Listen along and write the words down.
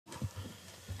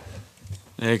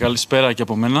Καλησπέρα και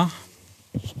από μένα.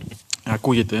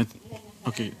 Ακούγεται.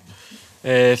 Okay.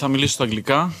 Θα μιλήσω στα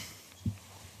αγγλικά.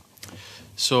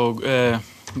 So,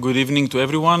 good evening to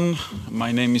everyone.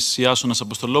 My name is Ιάσονας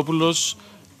Αποστολόπουλος,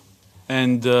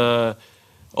 and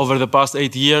over the past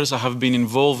 8 years I have been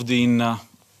involved in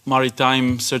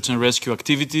maritime search and rescue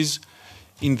activities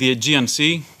in the Aegean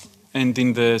Sea and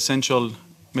in the central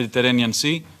Mediterranean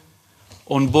Sea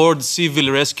on board civil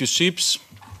rescue ships,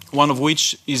 one of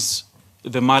which is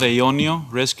the Mare Ionio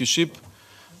rescue ship,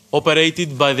 operated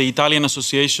by the Italian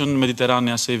association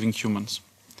Mediterranea Saving Humans.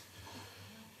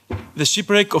 The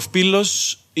shipwreck of Pύλου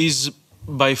is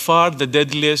by far the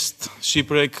deadliest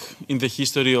shipwreck in the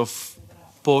history of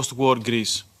post-war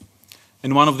Greece,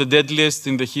 and one of the deadliest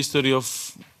in the history of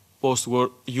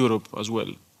post-war Europe as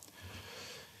well.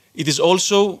 It is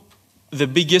also the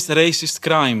biggest racist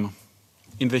crime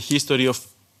in the history of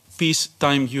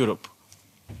peacetime Europe.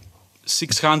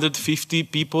 650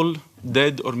 people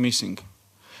dead or missing.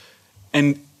 And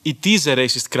it is a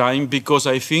racist crime because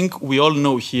I think we all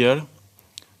know here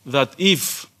that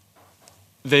if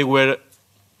they were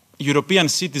European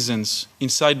citizens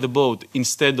inside the boat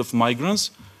instead of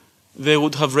migrants, they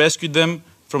would have rescued them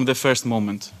from the first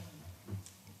moment.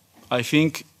 I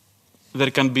think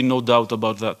there can be no doubt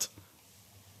about that.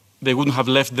 They wouldn't have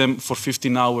left them for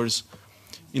 15 hours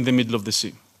in the middle of the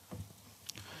sea.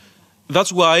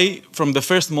 That's why, from the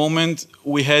first moment,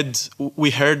 we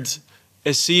heard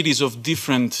a series of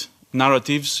different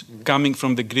narratives coming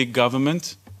from the Greek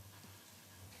government,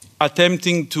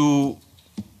 attempting to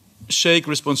shake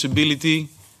responsibility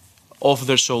off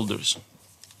their shoulders.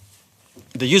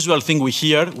 The usual thing we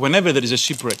hear whenever there is a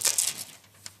shipwreck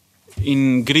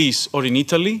in Greece or in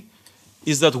Italy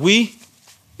is that we,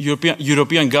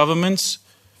 European governments,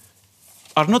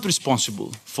 are not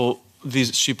responsible for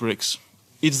these shipwrecks.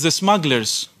 It's the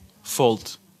smugglers'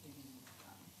 fault.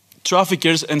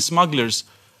 Traffickers and smugglers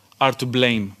are to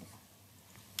blame.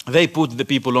 They put the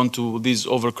people onto these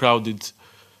overcrowded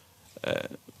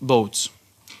boats.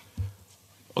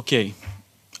 Okay,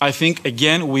 I think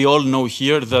again we all know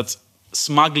here that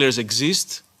smugglers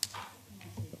exist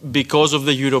because of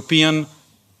the European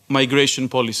migration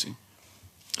policy.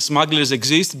 Smugglers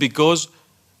exist because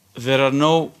there are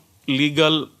no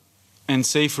legal and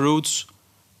safe routes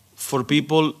for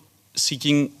people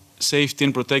seeking safety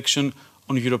and protection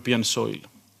on European soil.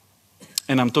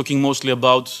 And I'm talking mostly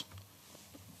about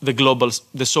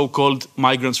the so-called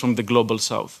migrants from the global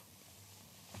south.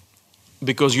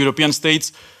 Because European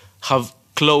states have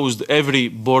closed every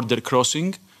border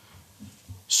crossing,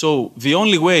 so the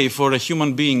only way for a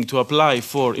human being to apply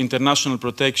for international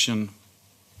protection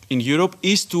in Europe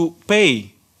is to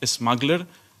pay a smuggler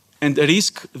and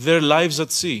risk their lives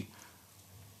at sea.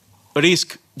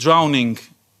 Risk drowning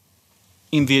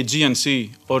in the Aegean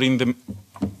Sea or in the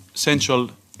central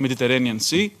Mediterranean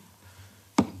Sea,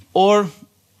 or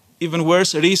even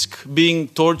worse, risk being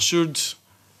tortured,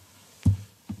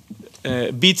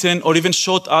 beaten, or even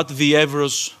shot at the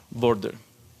Evros border.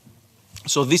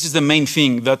 So this is the main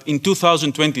thing, that in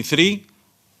 2023,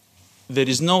 there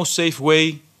is no safe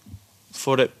way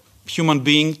for a human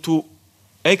being to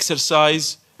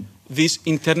exercise this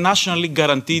internationally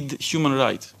guaranteed human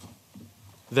right,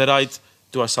 the right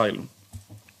to asylum.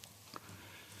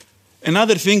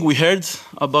 Another thing we heard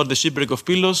about the shipwreck of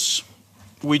Pύλου,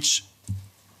 which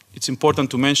it's important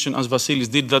to mention, as Vasilis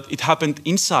did, that it happened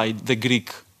inside the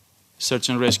Greek search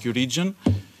and rescue region,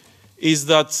 is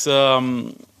that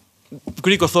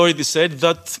Greek authorities said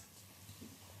that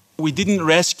we didn't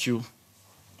rescue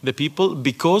the people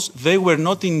because they were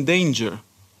not in danger,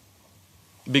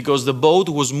 because the boat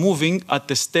was moving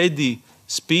at a steady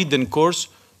speed and course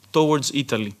towards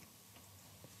Italy.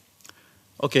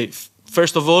 Okay,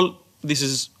 first of all, this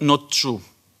is not true.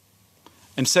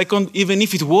 And second, even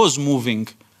if it was moving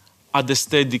at a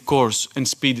steady course and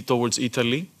speed towards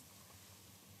Italy,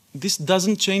 this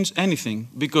doesn't change anything,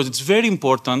 because it's very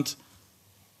important,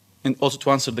 and also to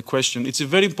answer the question, it's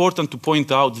very important to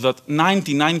point out that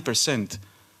 99%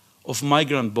 of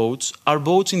migrant boats are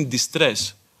boats in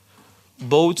distress,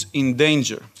 boats in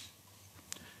danger.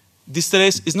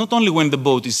 Distress is not only when the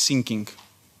boat is sinking.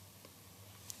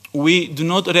 We do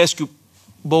not rescue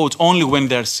boats only when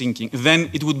they are sinking. Then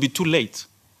it would be too late.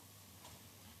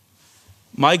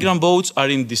 Migrant boats are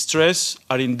in distress,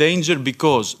 are in danger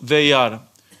because they are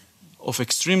of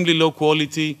extremely low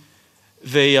quality,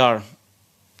 they are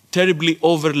terribly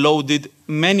overloaded,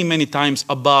 many, many times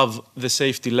above the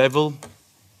safety level.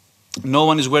 No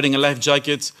one is wearing a life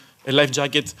jacket.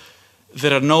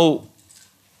 There are no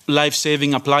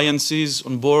life-saving appliances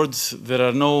on board. There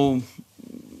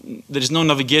is no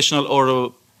navigational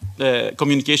or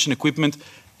communication equipment,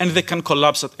 and they can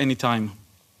collapse at any time.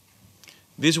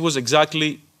 This was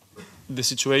exactly the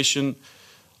situation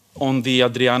on the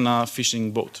Adriana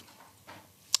fishing boat.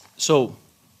 So,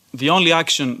 the only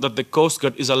action that the Coast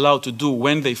Guard is allowed to do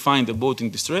when they find a boat in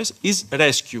distress is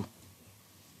rescue.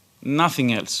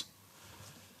 Nothing else.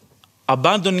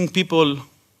 Abandoning people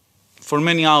for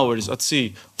many hours at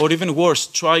sea, or even worse,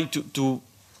 try to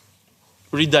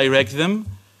redirect them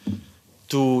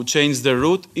to change their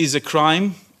route is a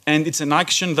crime, and it's an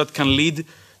action that can lead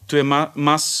to a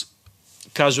mass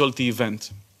casualty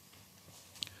event.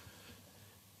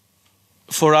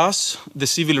 For us, the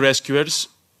civil rescuers,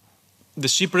 the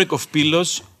shipwreck of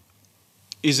Pύλου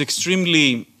is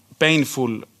extremely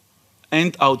painful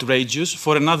and outrageous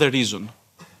for another reason.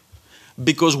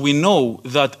 Because we know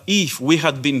that if we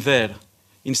had been there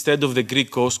instead of the Greek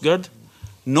Coast Guard,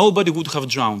 nobody would have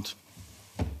drowned.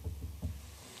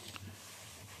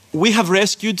 We have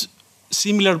rescued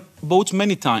similar boats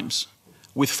many times,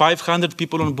 with 500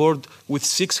 people on board, with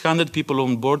 600 people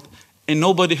on board, and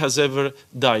nobody has ever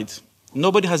died.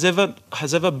 Nobody has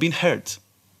ever been hurt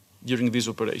during these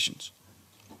operations.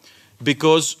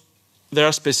 Because there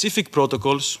are specific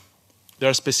protocols, there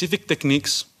are specific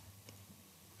techniques.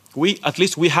 At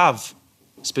least we have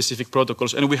specific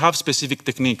protocols, and we have specific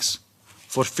techniques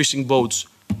for fishing boats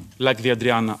like the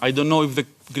Adriana. I don't know if the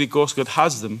Greek Coast Guard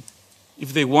has them.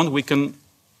 If they want, we can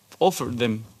offer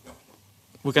them.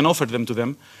 We can offer them to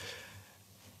them.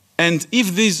 And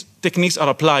if these techniques are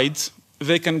applied,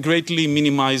 they can greatly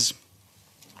minimize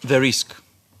the risk.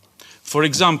 For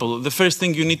example, the first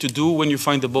thing you need to do when you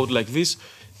find a boat like this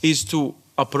is to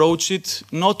approach it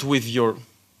not with your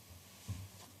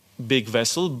big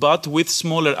vessel, but with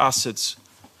smaller assets.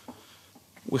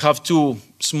 We have 2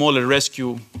 smaller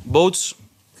rescue boats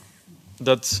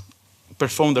that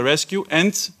perform the rescue,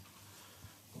 and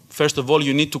first of all,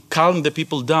 you need to calm the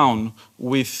people down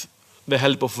with the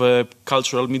help of a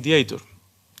cultural mediator.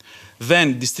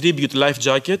 Then distribute life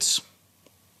jackets,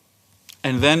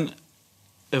 and then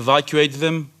evacuate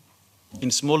them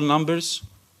in small numbers,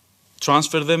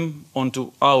 transfer them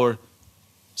onto our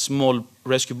small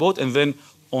rescue boat, and then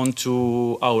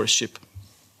onto our ship.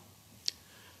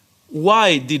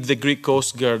 Why did the Greek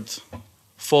Coast Guard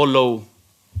follow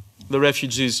the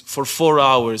refugees for 4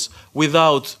 hours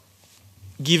without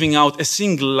giving out a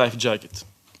single life jacket?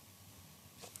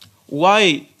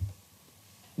 Why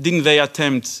didn't they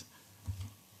attempt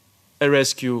a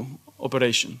rescue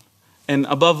operation? And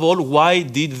above all, why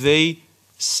did they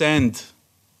send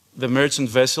the merchant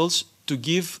vessels to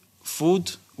give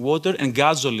food, water, and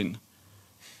gasoline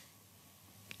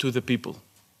to the people?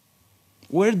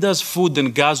 Where does food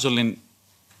and gasoline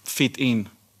fit in?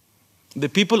 The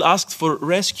people asked for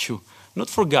rescue, not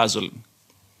for gasoline.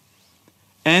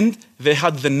 And they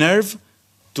had the nerve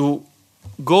to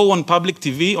go on public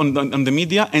TV, on the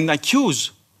media, and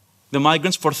accuse the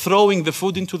migrants for throwing the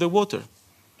food into the water.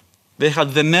 They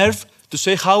had the nerve to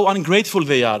say how ungrateful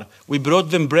they are. We brought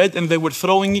them bread and they were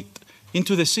throwing it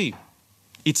into the sea.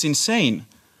 It's insane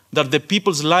that the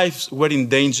people's lives were in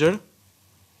danger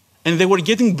and they were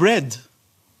getting bread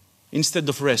instead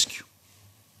of rescue.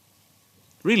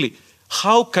 Really,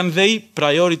 how can they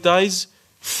prioritize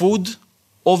food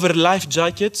over life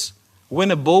jackets when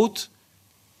a boat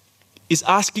is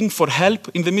asking for help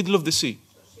in the middle of the sea?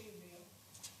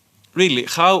 Really,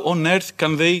 how on earth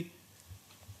can they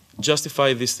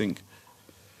justify this thing?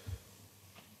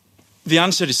 The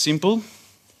answer is simple.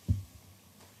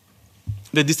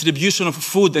 The distribution of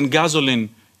food and gasoline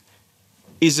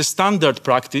is a standard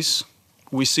practice.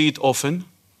 We see it often.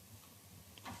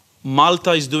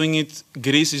 Malta is doing it,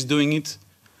 Greece is doing it,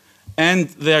 and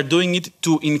they are doing it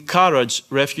to encourage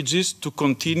refugees to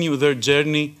continue their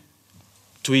journey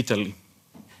to Italy.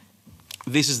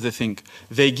 This is the thing.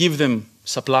 They give them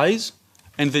supplies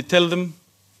and they tell them,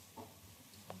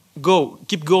 go,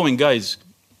 keep going, guys.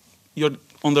 You're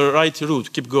on the right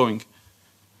route, keep going.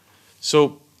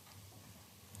 So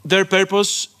their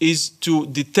purpose is to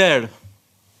deter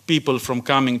people from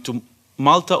coming to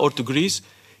Malta or to Greece,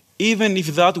 even if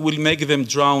that will make them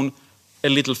drown a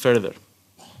little further.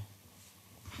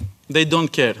 They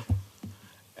don't care.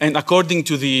 And according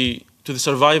to the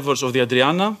survivors of the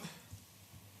Adriana,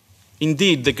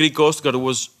 indeed, the Greek Coast Guard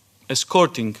was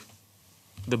escorting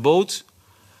the boat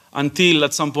until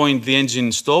at some point the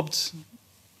engine stopped.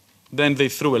 Then they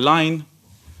threw a line.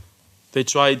 They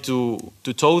tried to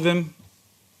tow them.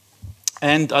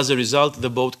 And as a result, the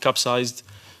boat capsized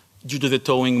due to the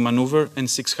towing maneuver, and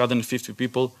 650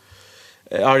 people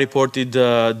are reported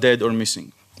dead or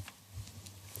missing.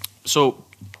 So,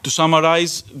 to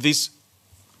summarize, this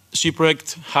shipwreck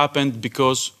happened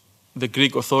because the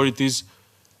Greek authorities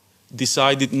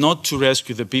decided not to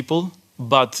rescue the people,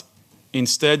 but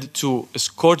instead to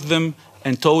escort them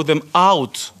and tow them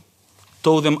out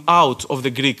of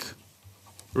the Greek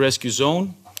rescue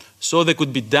zone so they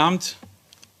could be dumped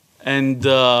and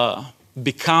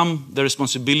become the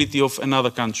responsibility of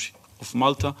another country, of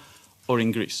Malta or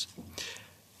in Greece.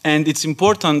 And it's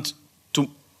important to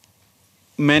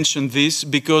mention this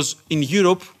because in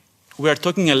Europe, we are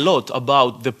talking a lot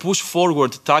about the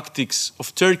push-forward tactics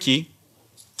of Turkey,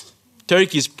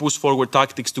 Turkey's push-forward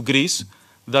tactics to Greece,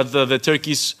 that the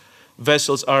Turkish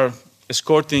vessels are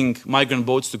escorting migrant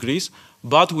boats to Greece,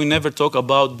 but we never talk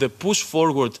about the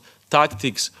push-forward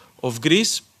tactics of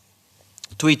Greece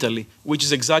to Italy, which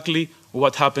is exactly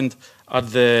what happened at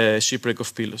the shipwreck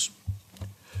of Pύλου.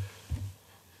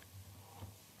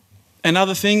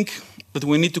 Another thing that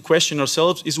we need to question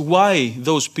ourselves is why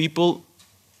those people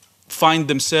find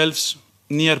themselves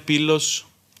near Pύλου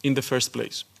in the first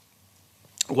place.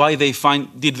 Why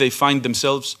did they find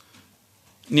themselves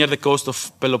near the coast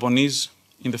of Peloponnese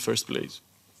in the first place?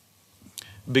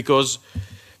 Because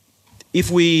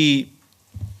if we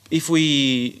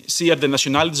see at the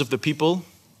nationalities of the people,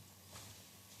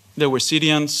 there were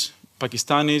Syrians,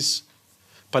 Pakistanis,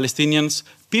 Palestinians,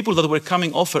 people that were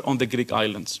coming over on the Greek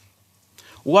islands.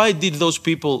 Why did those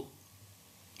people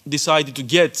decide to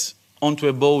get onto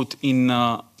a boat in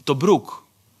Tobruk,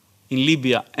 in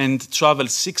Libya, and travel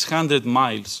 600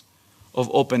 miles of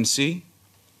open sea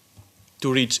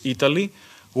to reach Italy,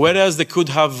 whereas they could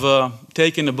have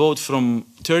taken a boat from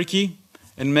Turkey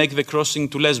and make the crossing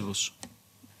to Lesbos?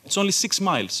 It's only 6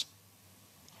 miles.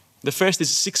 The first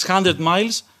is 600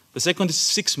 miles, the second is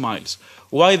 6 miles.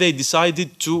 Why they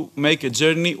decided to make a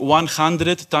journey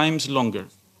 100 times longer?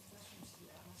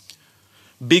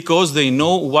 Because they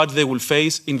know what they will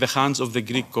face in the hands of the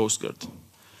Greek Coast Guard.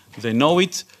 They know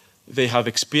it, they have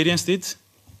experienced it,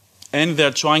 and they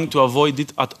are trying to avoid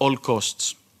it at all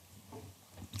costs.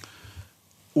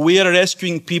 We are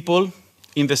rescuing people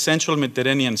in the central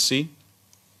Mediterranean Sea,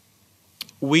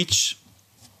 which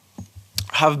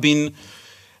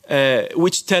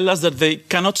tell us that they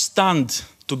cannot stand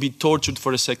to be tortured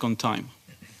for a second time.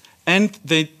 And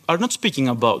they are not speaking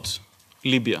about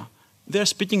Libya. They are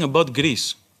speaking about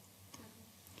Greece.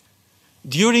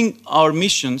 During our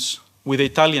missions with the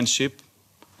Italian ship,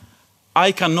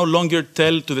 I can no longer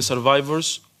tell to the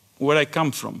survivors where I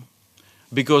come from,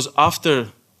 because after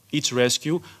each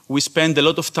rescue, we spend a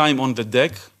lot of time on the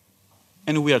deck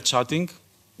and we are chatting.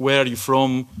 Where are you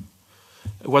from?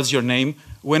 What's your name?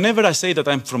 Whenever I say that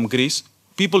I'm from Greece,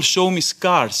 people show me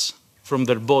scars from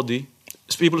their body.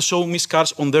 People show me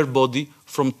scars on their body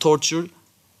from torture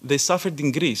they suffered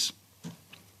in Greece.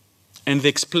 And they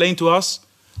explain to us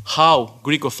how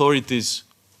Greek authorities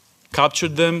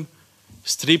captured them,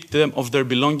 stripped them of their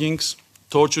belongings,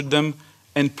 tortured them,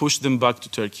 and pushed them back to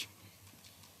Turkey.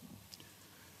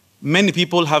 Many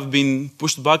people have been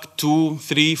pushed back 2,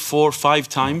 3, 4, 5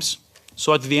 times.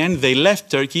 So at the end, they left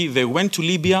Turkey, they went to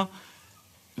Libya,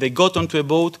 they got onto a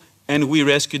boat, and we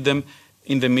rescued them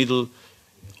in the middle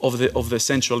of the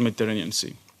central Mediterranean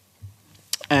Sea.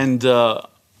 And a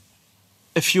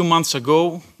few months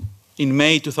ago, in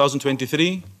May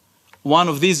 2023, one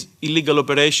of these illegal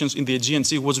operations in the Aegean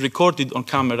Sea was recorded on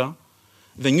camera.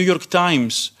 The New York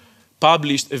Times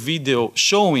published a video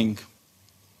showing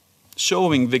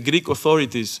the Greek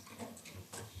authorities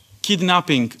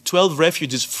kidnapping 12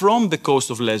 refugees from the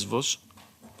coast of Lesbos,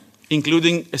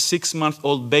 including a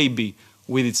 6-month-old baby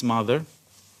with its mother.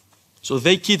 So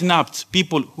they kidnapped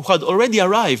people who had already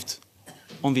arrived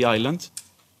on the island.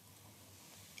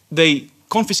 They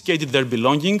confiscated their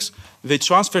belongings. They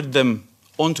transferred them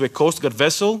onto a Coast Guard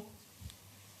vessel.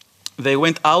 They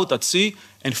went out at sea,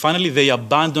 and finally they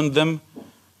abandoned them.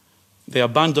 They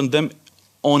abandoned them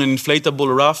on an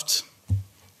inflatable raft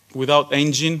without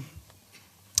engine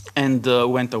and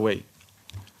went away.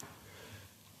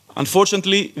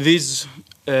 Unfortunately, these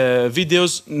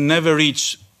videos never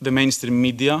reached the mainstream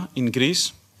media in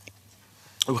Greece.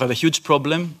 We have a huge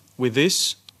problem with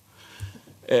this.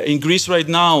 In Greece right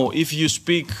now, if you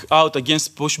speak out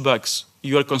against pushbacks,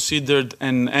 you are considered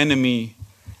an enemy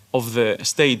of the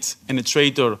state and a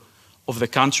traitor of the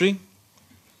country.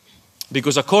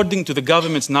 Because according to the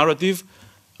government's narrative,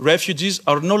 refugees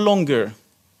are no longer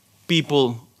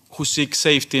people who seek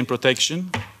safety and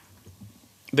protection.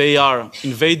 They are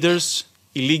invaders,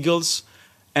 illegals,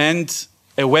 and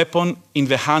a weapon in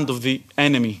the hand of the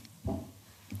enemy,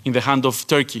 in the hand of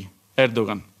Turkey,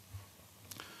 Erdogan.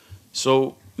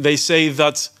 So they say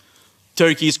that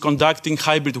Turkey is conducting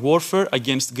hybrid warfare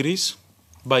against Greece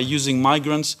by using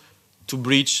migrants to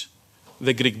breach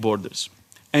the Greek borders.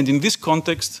 And in this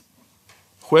context,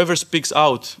 whoever speaks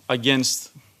out against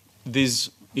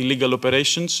these illegal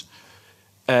operations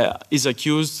is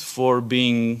accused for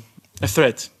being a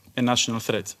threat, a national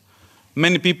threat.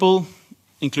 Many people,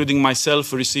 including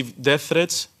myself, receive death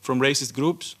threats from racist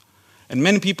groups, and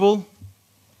many people,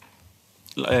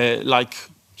 like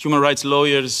human rights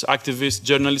lawyers, activists,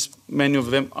 journalists, many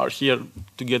of them are here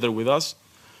together with us,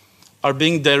 are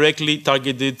being directly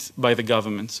targeted by the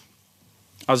government.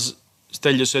 As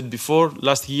Stέλιου said before,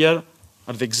 last year,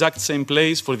 at the exact same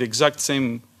place, for the exact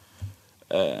same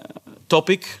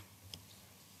topic,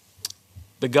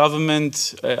 the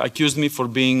government accused me for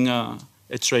being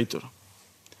a traitor.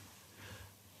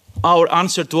 Our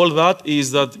answer to all that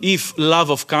is that if love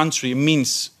of country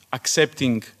means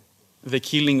accepting the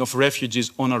killing of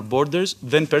refugees on our borders,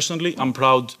 then personally I'm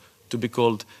proud to be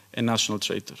called a national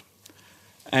traitor.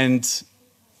 And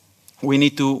we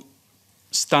need to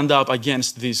stand up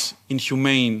against this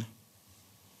inhumane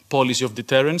policy of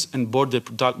deterrence and border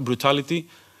brutality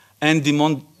and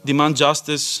demand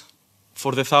justice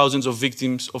for the thousands of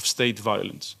victims of state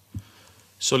violence.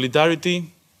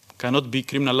 Solidarity cannot be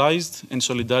criminalized, and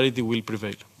solidarity will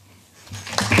prevail.